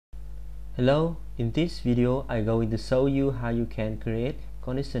Hello, in this video I'm going to show you how you can create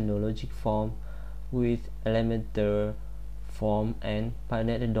conditional logic form with Elementor form and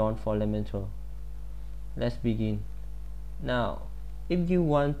Piotnet Addons for Elementor. Let's begin. Now, if you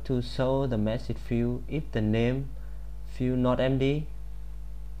want to show the message field if the name field not empty,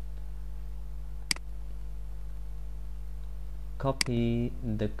 copy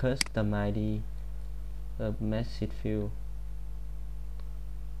the custom ID of message field.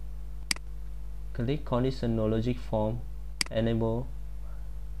 Click Conditional Logic Form, Enable,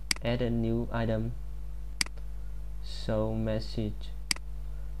 add a new item, show message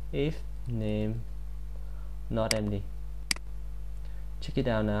if name not empty. Check it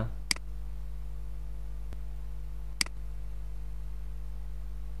out now.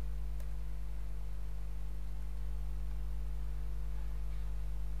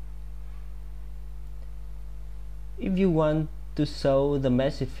 If you want to show the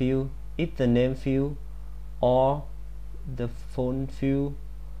message field if the name field or the font field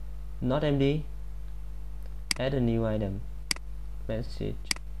not empty, add a new item, message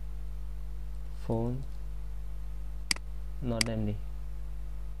font not empty.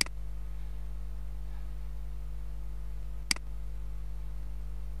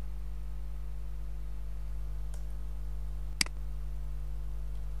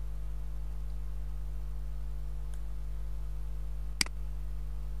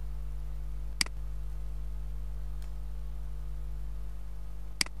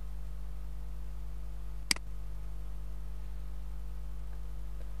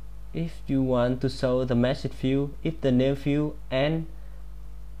 If you want to show the message field if the name field and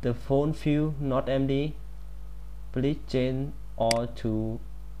the font field not empty, please change all to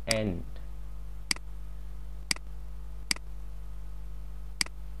end.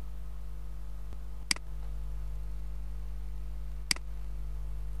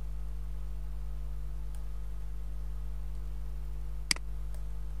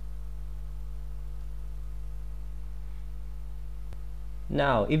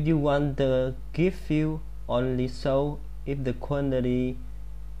 Now, if you want the gift field only show if the quantity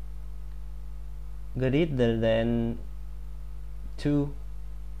greater than 2,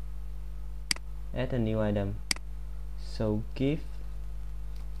 add a new item. So gift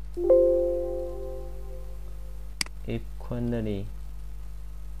if quantity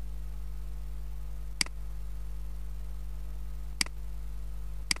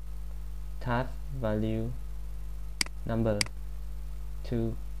type value number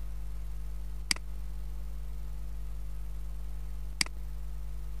 2.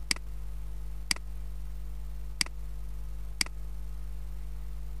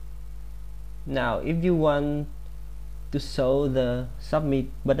 Now, if you want to show the submit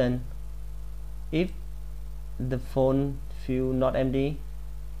button if the font field not empty,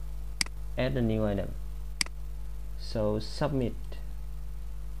 add a new item. So submit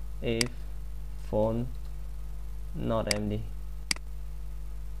if font not empty.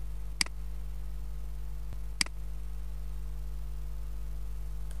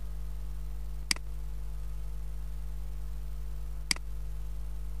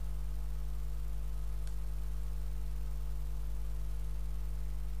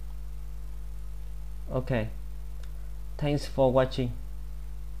 Okay, thanks for watching.